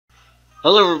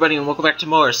Hello everybody and welcome back to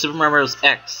more Super Mario Bros.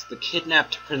 X, the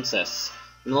Kidnapped Princess.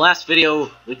 In the last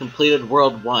video, we completed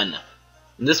World 1.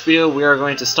 In this video, we are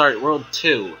going to start World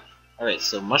 2. Alright,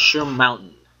 so Mushroom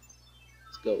Mountain.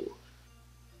 Let's go.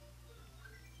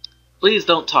 Please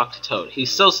don't talk to Toad.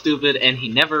 He's so stupid and he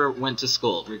never went to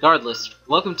school. Regardless,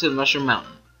 welcome to Mushroom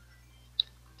Mountain.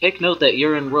 Take note that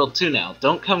you're in World 2 now.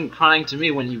 Don't come crying to me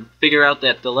when you figure out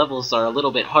that the levels are a little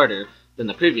bit harder than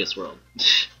the previous world.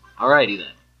 Alrighty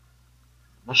then.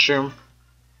 Mushroom.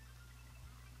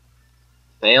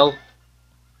 Fail.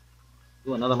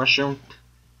 Ooh, another mushroom.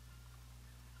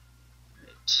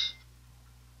 Right.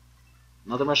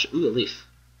 Another mushroom. Ooh, a leaf.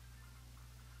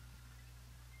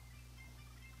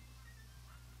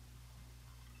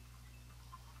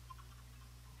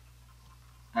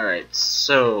 Alright,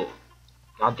 so...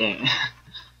 God dang.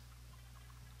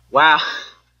 Wow.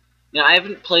 Yeah, I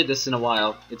haven't played this in a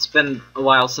while. It's been a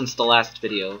while since the last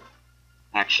video,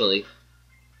 actually.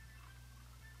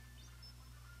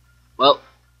 Well,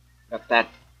 got that.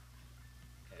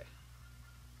 Okay.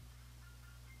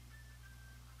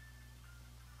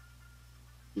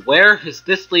 Where is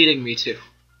this leading me to?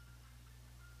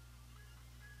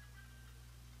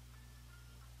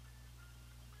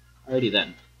 Alrighty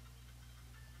then.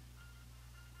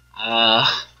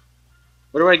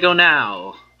 Where do I go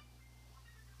now?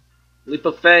 Leap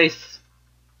of faith.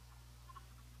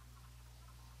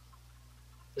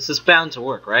 This is bound to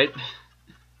work, right?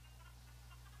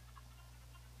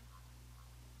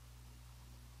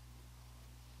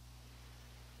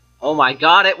 Oh my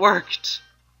god, it worked!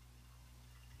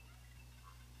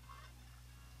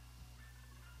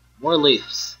 More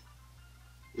leaves.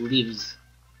 Leaves.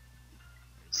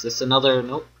 Is this another...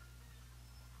 Nope.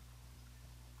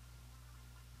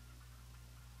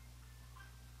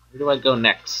 Where do I go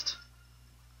next?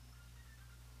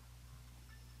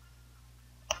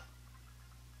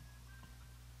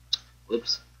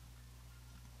 Whoops.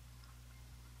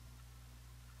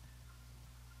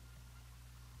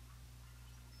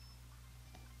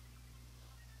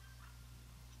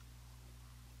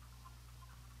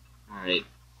 Alright.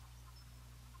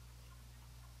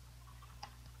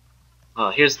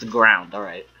 Oh, here's the ground,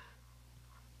 alright.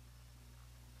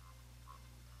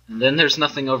 And then there's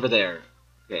nothing over there.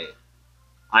 Okay.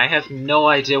 I have no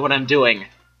idea what I'm doing.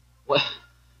 What?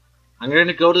 I'm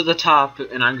gonna go to the top,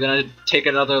 and I'm gonna take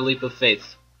another leap of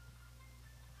faith.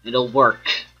 It'll work.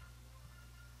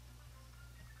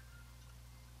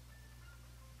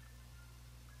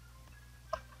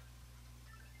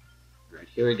 Alright,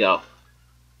 here we go.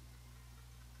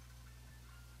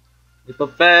 Leap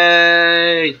of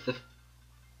faith!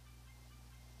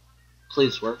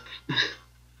 Please work.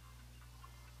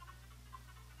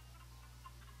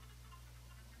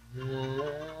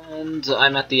 And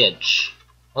I'm at the edge.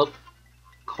 Oh,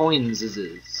 coins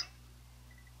is.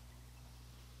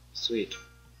 Sweet.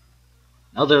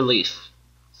 Another leaf.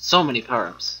 So many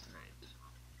power-ups. Alright.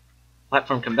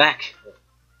 Platform, come back.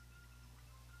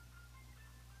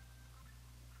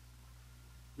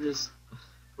 What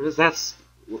is that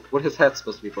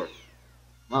supposed to be for?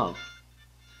 Oh.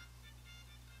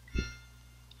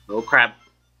 Oh crap.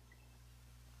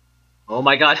 Oh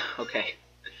my god. Okay.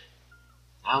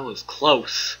 That was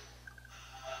close.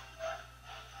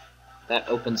 That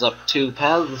opens up two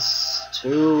paths,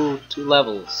 two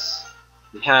levels.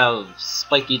 We have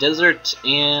Spiky Desert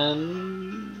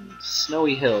and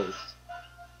Snowy Hills.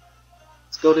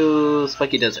 Let's go to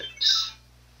Spiky Desert.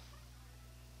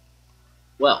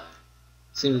 Well,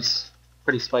 seems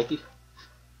pretty spiky.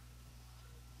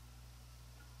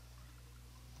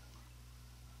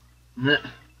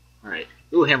 Alright.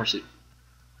 Ooh, hammer suit.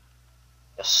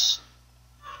 Yes.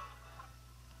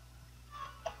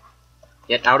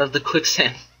 Get out of the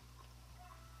quicksand.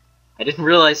 I didn't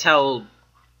realize how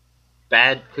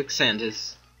bad quicksand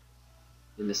is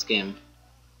in this game.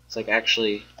 It's like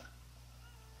actually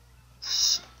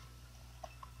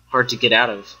hard to get out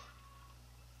of.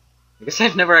 I guess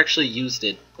I've never actually used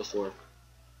it before.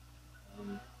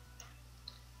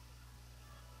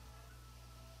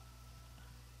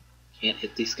 Can't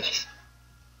hit these guys.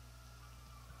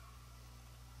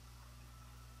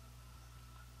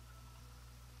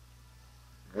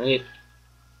 Alright.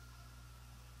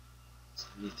 Is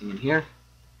there anything in here?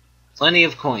 Plenty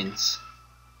of coins.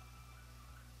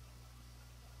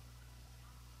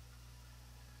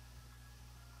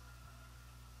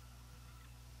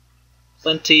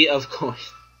 Plenty of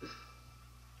coins.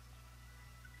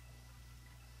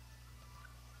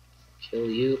 Kill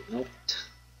you. Nope.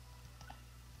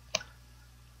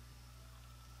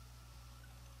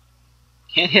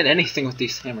 Can't hit anything with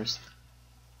these hammers.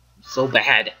 I'm so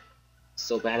bad.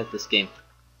 So bad at this game.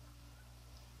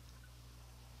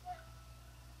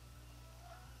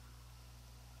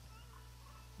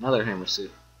 Another hammer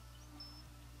suit.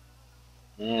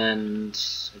 And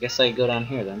I guess I go down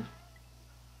here then.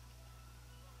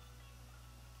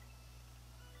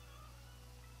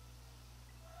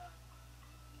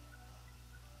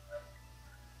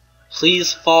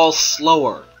 Please fall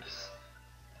slower.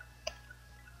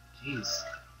 Jeez.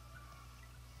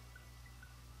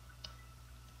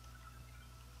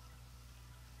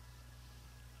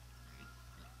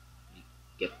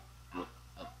 Get out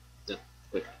of the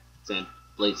quicksand.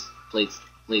 Please, please,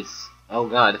 please. Oh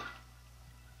god.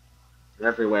 They're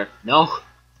everywhere. No!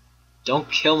 Don't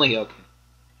kill me, okay.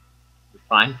 You're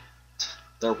fine.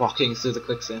 They're walking through the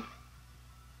quicksand.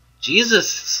 Jesus!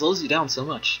 It slows you down so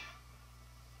much.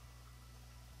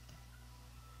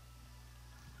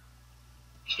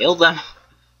 Kill them!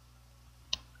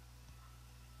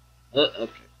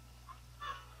 Okay.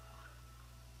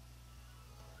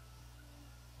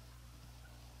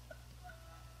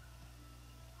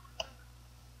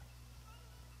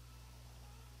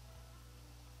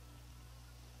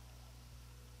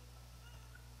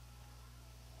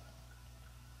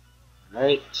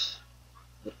 Alright.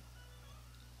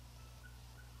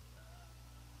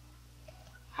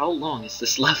 How long is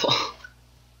this level?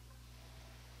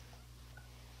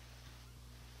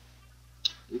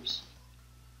 Oops.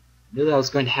 I knew that was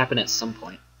going to happen at some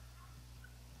point.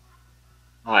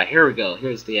 Alright, here we go.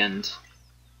 Here's the end.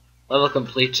 Level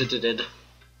completed.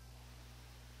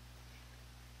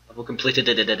 Level completed.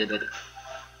 Alright.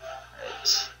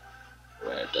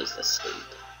 Where does this lead?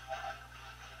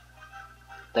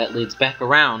 That leads back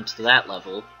around to that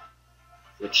level,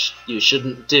 which you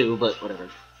shouldn't do, but whatever.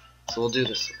 So we'll do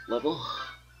this level.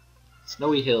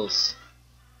 Snowy Hills.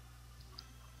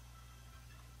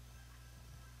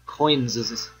 Coins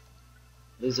is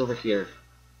over here.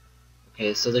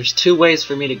 Okay, so there's two ways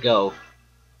for me to go.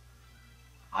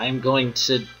 I am going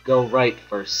to go right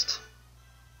first.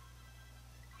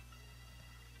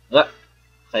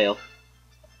 Fail.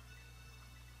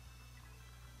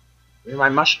 Where's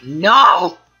my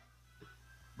No!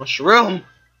 Mushroom!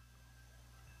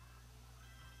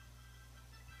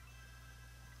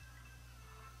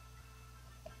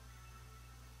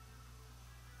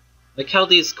 Like how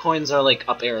these coins are like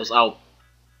up arrows. Oh.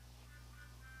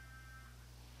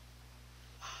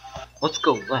 Let's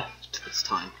go left this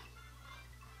time.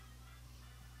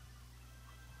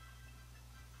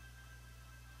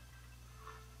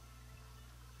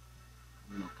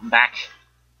 No, come back.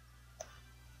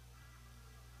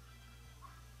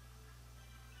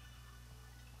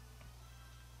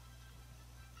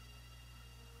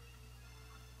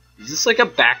 Is this like a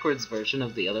backwards version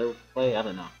of the other way? I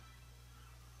don't know.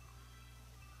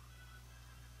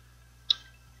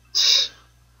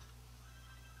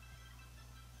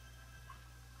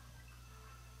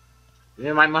 Give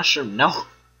me my mushroom. No.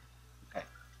 Okay.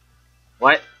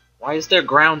 What? Why is there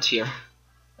ground here?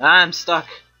 Ah, I'm stuck.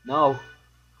 No.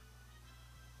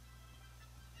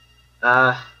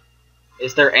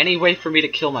 Is there any way for me to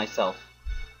kill myself?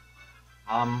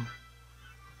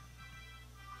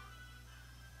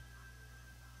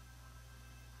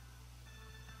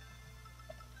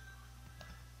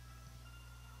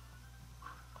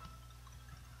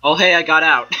 Oh, hey, I got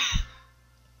out.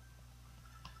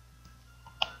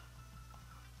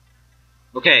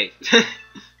 Okay.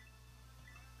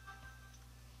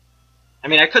 I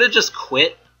mean, I could have just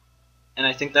quit, and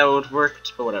I think that would have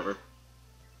worked, but whatever.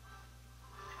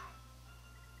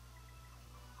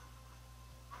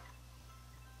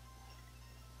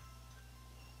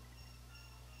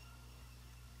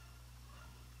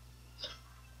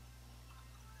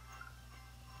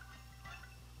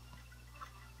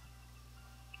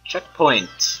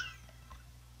 Checkpoint.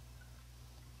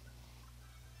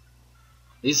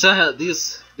 These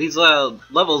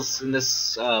levels in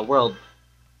this world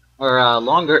are a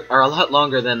lot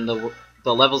longer than the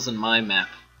levels in my map.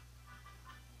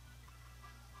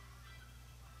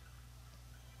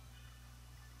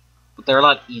 But they're a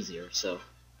lot easier, so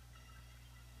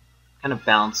kind of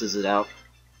balances it out.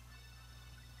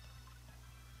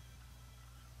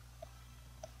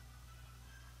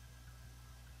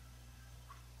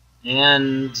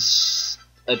 And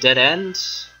a dead end?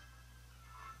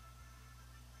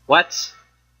 What?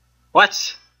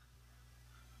 What?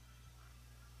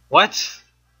 What?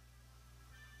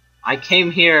 I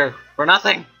came here for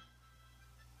nothing.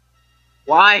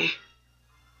 Why?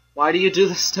 Why do you do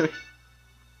this to me?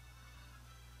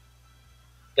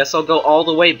 Guess I'll go all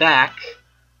the way back.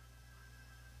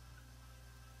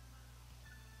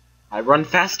 I run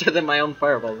faster than my own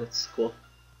fireball, that's cool.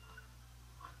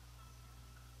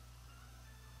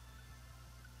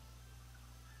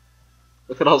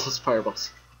 Look at all those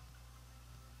fireballs.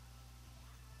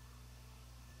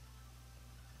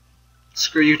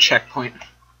 Screw you, checkpoint.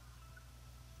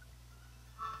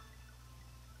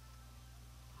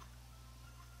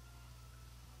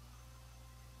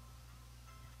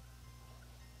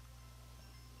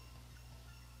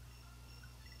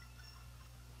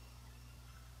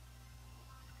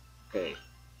 Okay.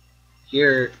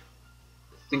 Here,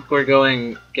 I think we're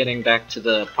getting back to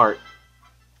the part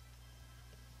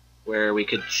where we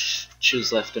could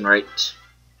choose left and right.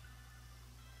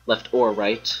 Left or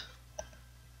right.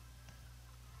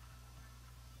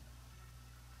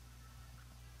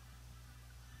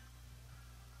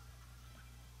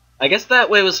 I guess that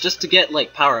way was just to get,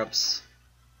 like, power-ups.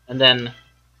 And then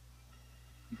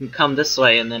you can come this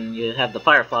way, and then you have the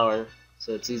fire flower,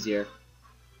 so it's easier.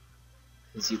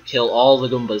 Because you kill all the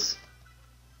Goombas.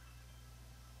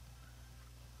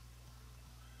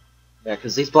 Yeah,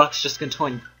 because these blocks just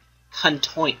contain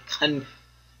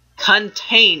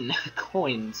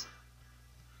coins.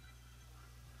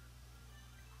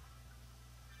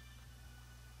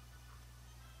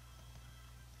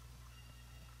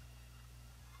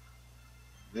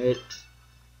 Right.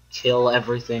 Kill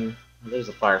everything. There's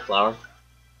a fire flower.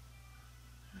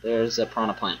 There's a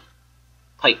piranha plant.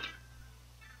 Pipe.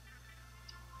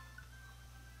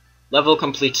 Level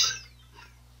complete.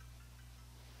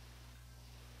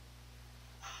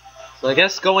 So I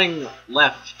guess going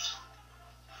left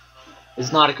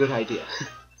is not a good idea.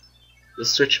 The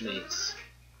switch maze.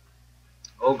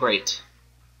 Oh great.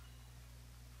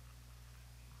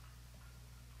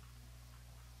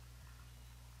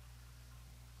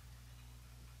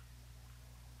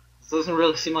 This doesn't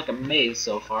really seem like a maze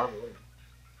so far, but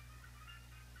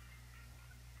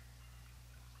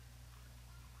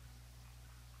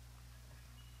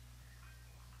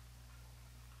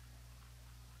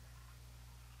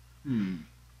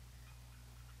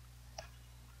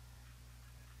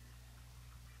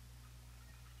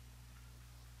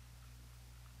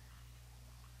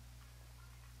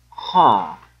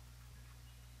Huh.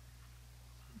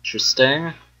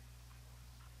 Interesting.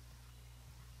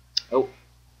 Oh.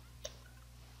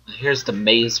 Here's the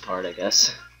maze part, I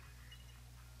guess.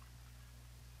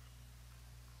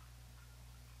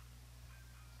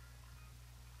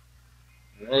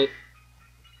 Right.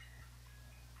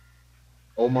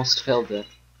 Almost failed it.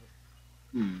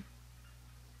 I'm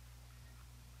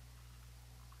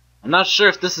not sure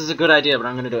if this is a good idea, but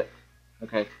I'm gonna do it.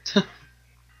 Okay.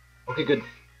 Okay, good.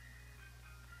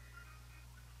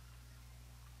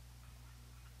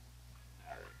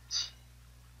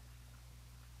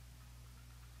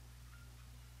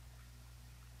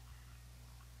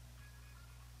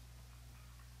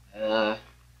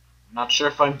 I'm not sure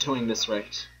if I'm doing this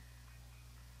right.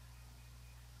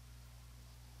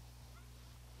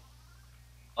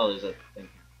 Oh, there's a thing here.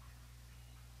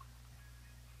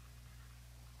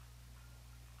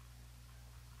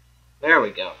 There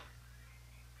we go.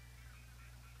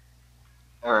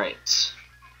 Alright.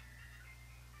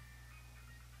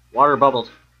 Water bubbled.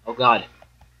 Oh god.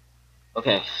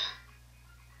 Okay.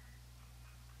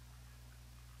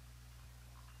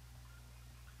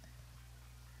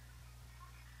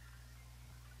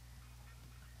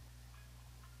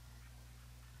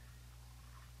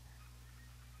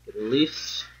 Get a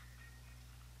leaf.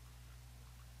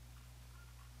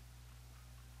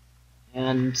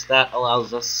 And that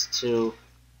allows us to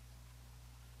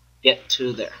get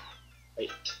to there.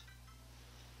 Wait.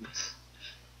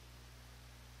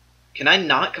 Can I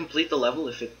not complete the level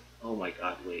if it... Oh my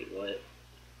god, wait, what?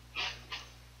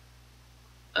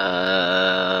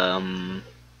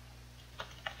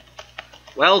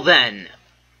 Well then.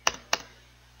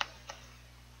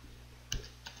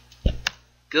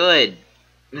 Good.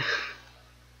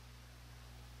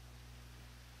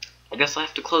 I guess I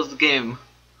have to close the game.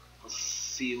 I'll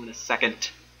see you in a second.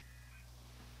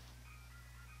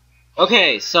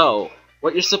 Okay, so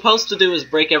what you're supposed to do is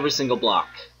break every single block.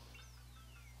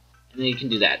 And then you can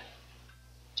do that.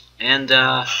 And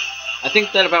I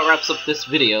think that about wraps up this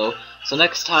video. So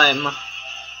next time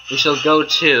we shall go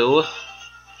to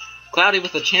Cloudy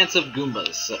with a Chance of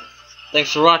Goombas. So,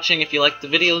 thanks for watching. If you liked the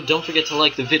video, don't forget to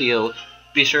like the video.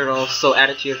 Be sure to also add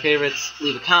it to your favorites,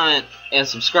 leave a comment, and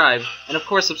subscribe. And of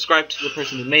course, subscribe to the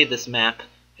person who made this map,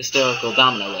 Hysterical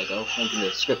Domino Lego, link in the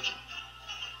description.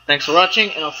 Thanks for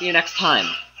watching, and I'll see you next time.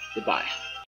 Goodbye.